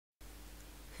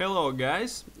Hello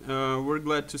guys, we're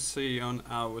glad to see you on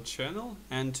our channel,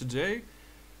 and today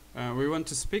we want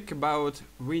to speak about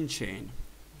VINchain.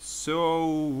 So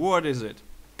what is it?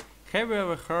 Have you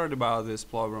ever heard about this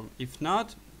problem? If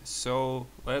not, so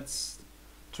let's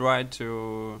try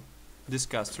to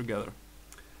discuss together.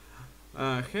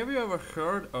 Have you ever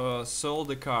heard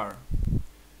sold a car?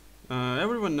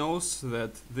 Everyone knows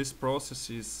that this process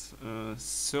is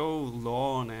so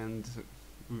long and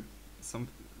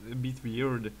a bit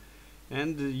weird,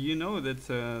 and you know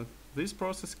that this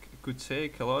process could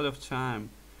take a lot of time,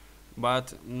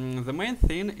 but the main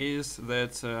thing is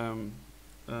that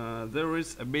there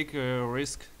is a big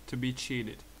risk to be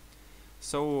cheated.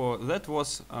 So that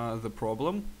was the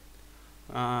problem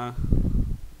by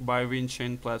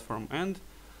VINchain platform, and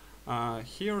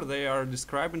here they are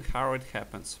describing how it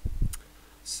happens.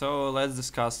 So let's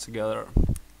discuss together.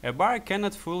 A buyer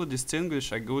cannot fully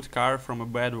distinguish a good car from a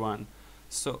bad one,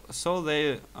 so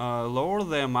they lower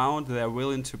the amount they are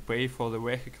willing to pay for the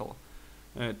vehicle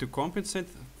to compensate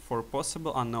for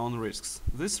possible unknown risks.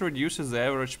 This reduces the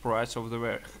average price of the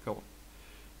vehicle.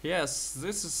 Yes,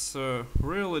 this is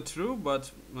really true,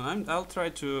 but I'll try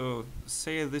to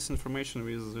say this information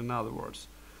with in other words.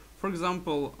 For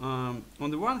example,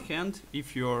 on the one hand,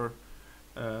 if you're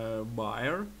a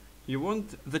buyer, you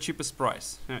want the cheapest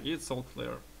price. It's all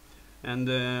clear. And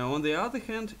on the other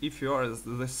hand, if you are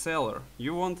the seller,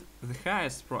 you want the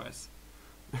highest price.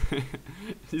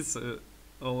 It's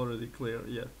already clear,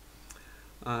 yeah.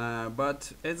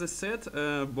 But as I said,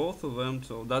 both of them,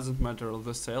 so doesn't matter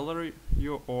the seller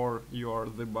you are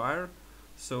the buyer,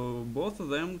 so both of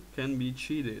them can be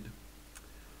cheated.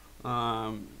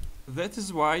 That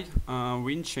is why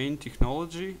VINchain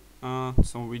technology,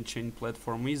 so VINchain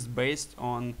platform is based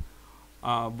on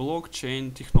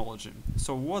blockchain technology.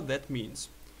 So what that means?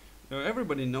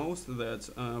 Everybody knows that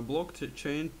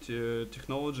blockchain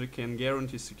technology can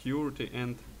guarantee security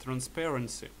and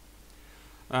transparency.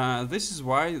 This is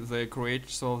why the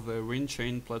creators of the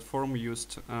VINchain platform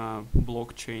used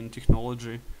blockchain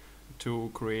technology to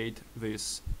create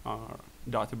this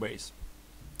database.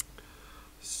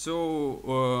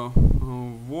 So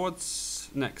what's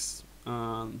next?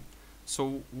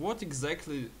 So what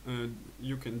exactly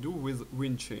you can do with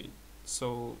VINchain?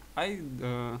 So I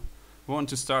want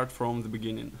to start from the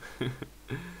beginning.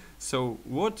 So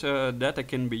what data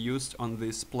can be used on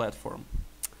this platform?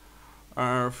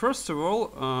 First of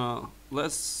all,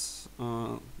 let's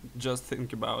just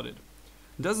think about it.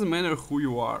 Doesn't matter who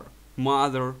you are,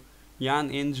 mother,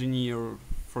 young engineer,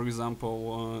 for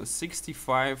example,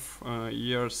 65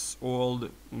 years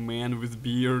old man with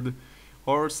beard,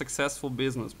 or successful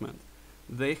businessman.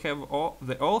 They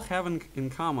all have in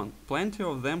common. Plenty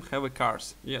of them have a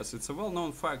cars. Yes, it's a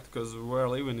well-known fact because we're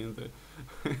living in the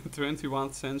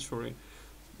 21st century.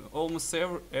 Almost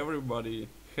everybody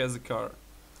has a car.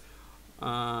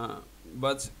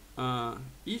 But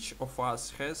each of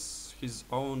us has his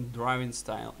own driving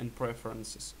style and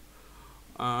preferences.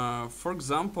 For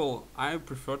example, I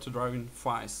prefer to driving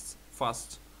fast.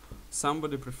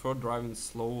 Somebody prefer driving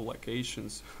slow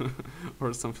locations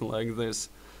or something like this.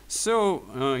 So,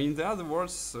 in the other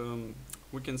words,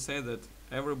 we can say that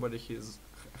everybody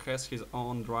has his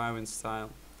own driving style.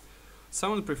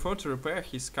 Someone prefer to repair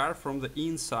his car from the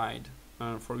inside,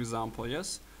 for example,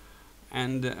 yes,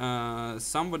 and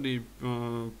somebody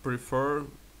prefer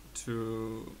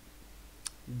to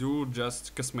do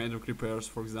just cosmetic repairs,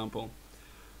 for example.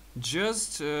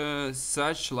 Just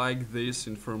such like this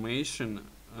information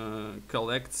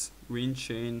collects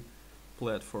VINchain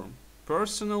platform.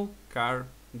 Personal car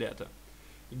data.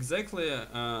 Exactly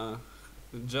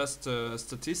just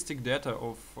statistic data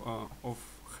of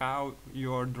how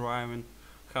you are driving,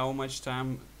 how much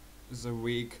time the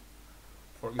week,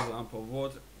 for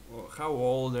example, how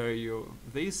old are you.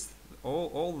 This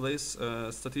all this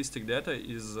statistic data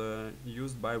is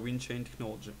used by VINchain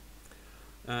technology.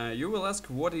 You will ask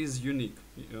what is unique.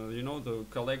 You know, the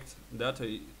collect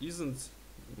data isn't,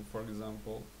 for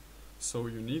example, so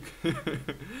unique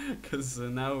because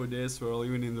nowadays we're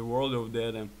living in the world of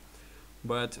data.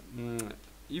 But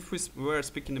if we were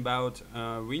speaking about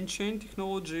VINchain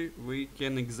technology, we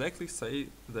can exactly say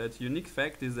that unique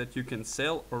fact is that you can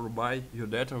sell or buy your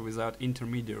data without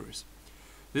intermediaries.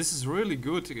 This is really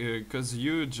good because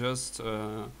you just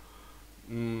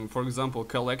for example,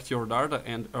 collect your data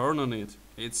and earn on it.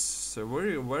 It's a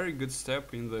very good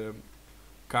step in the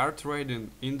car trading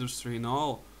industry and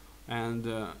all, and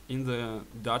in the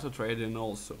data trading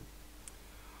also.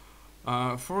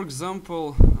 For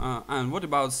example, and what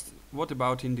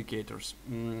about indicators?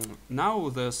 Now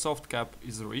the soft cap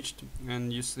is reached,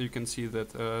 and you can see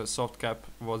that soft cap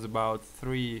was about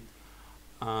 3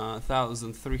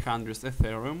 1,300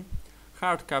 Ethereum.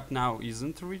 Hard cap now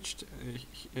isn't reached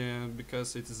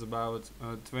because it is about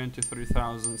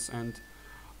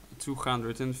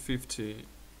 23,250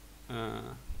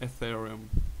 Ethereum.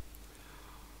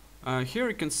 Here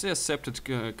you can see accepted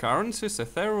currencies: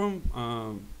 Ethereum,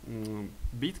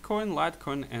 Bitcoin,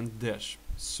 Litecoin, and Dash.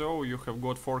 So you have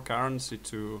got 4 currency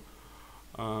to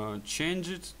change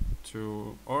it,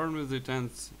 to earn with it, and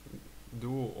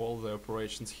do all the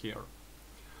operations here.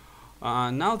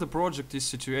 Now the project is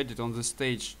situated on the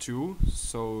stage 2,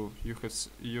 so you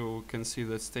can see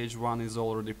that stage 1 is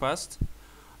already passed.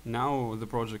 Now the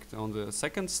project on the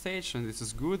second stage, and this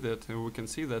is good that we can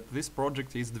see that this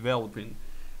project is developing.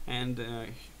 And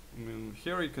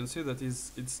here you can see that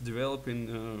it's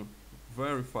developing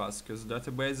very fast, because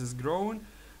database is growing,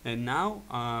 and now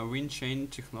VINchain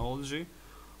technology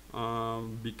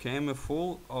became a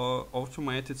full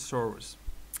automated service.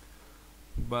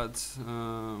 But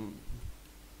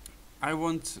I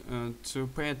want to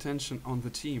pay attention on the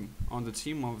team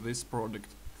of this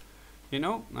product. You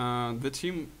know, the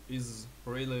team is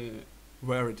really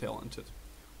very talented.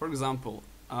 For example,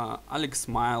 Alex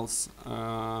Miles,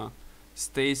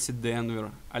 Stacy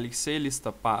Denver, Alexei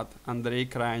Listopad, Andrei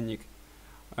Krajnik,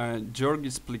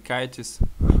 Georgis Plikaitis,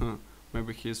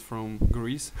 maybe he's from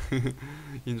Greece,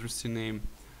 interesting name.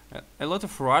 A lot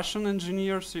of Russian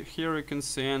engineers here you can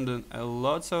see, and a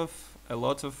lot of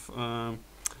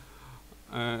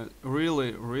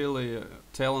really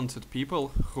talented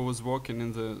people who was working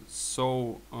in the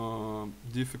so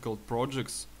difficult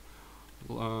projects.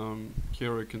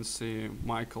 Here you can see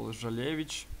Michael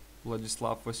Zhalevich,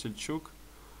 Vladislav Vasilchuk,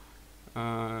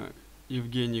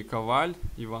 Evgeny Koval,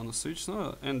 Ivan Usych,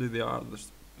 and the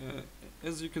others.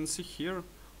 As you can see here,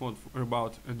 what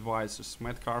about advisors: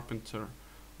 Matt Carpenter,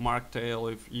 Mark Tail.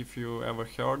 If you ever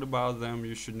heard about them,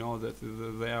 you should know that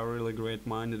they are really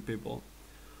great-minded people.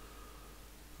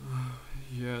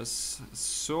 Yes.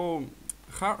 So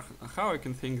how I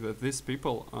can think that these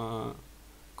people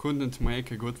couldn't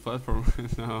make a good platform?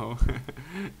 No,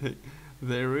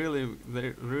 they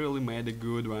really made a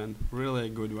good one, really a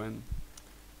good one.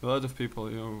 A lot of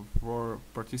people, were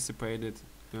participated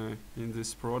in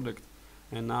this product,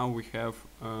 and now we have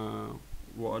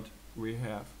what we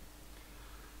have.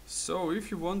 So if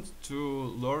you want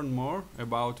to learn more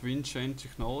about VINchain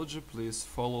technology, please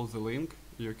follow the link.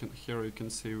 Here you can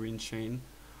see VINchain.io.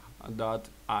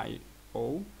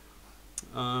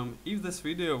 If this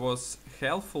video was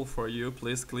helpful for you,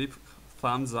 please click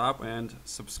thumbs up and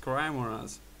subscribe on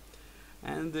us.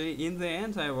 And in the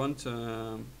end, I want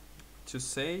to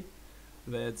say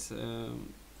that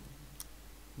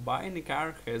buying a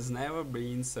car has never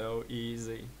been so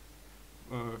easy.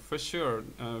 For sure,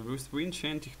 with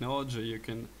VINchain technology, you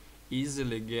can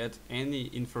easily get any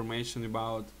information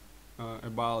about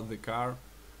the car,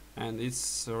 and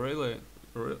it's really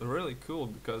cool,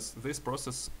 because this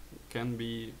process can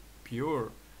be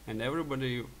pure and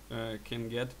everybody can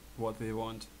get what they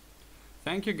want.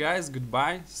 Thank you guys,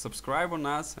 goodbye, subscribe on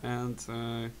us, and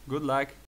good luck.